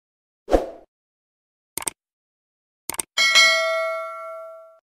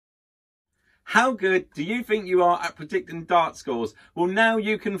How good do you think you are at predicting dart scores? Well, now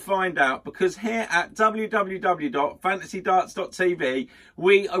you can find out, because here at www.fantasydarts.tv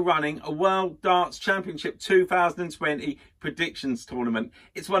we are running a World Darts Championship 2020 predictions tournament.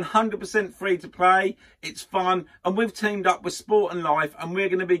 It's 100% free to play, it's fun, and we've teamed up with Sport and Life and we're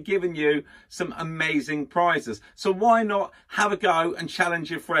going to be giving you some amazing prizes. So why not have a go and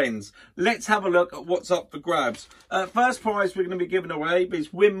challenge your friends? Let's have a look at what's up for grabs. First prize we're going to be giving away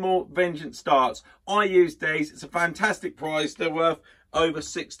is Win More Vengeance Darts. I use these, it's a fantastic prize, they're worth over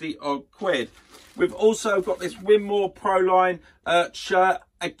 60 odd quid. We've also got this Win More Proline shirt,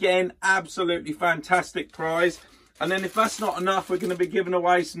 again absolutely fantastic prize. And then if that's not enough, we're going to be giving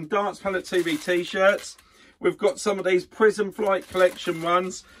away some Darts Planet TV t-shirts. We've got some of these Prism Flight Collection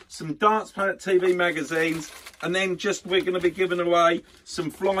ones, some Darts Planet TV magazines, and then we're going to be giving away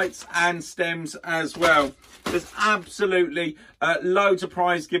some flights and stems as well. There's absolutely loads of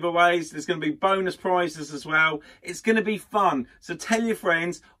prize giveaways. There's going to be bonus prizes as well. It's going to be fun. So tell your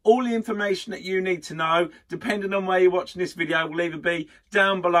friends. All the information that you need to know, depending on where you're watching this video, will either be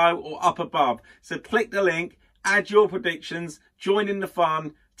down below or up above. So click the link, add your predictions, join in the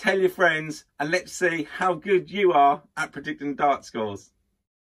fun, tell your friends, and let's see how good you are at predicting dart scores.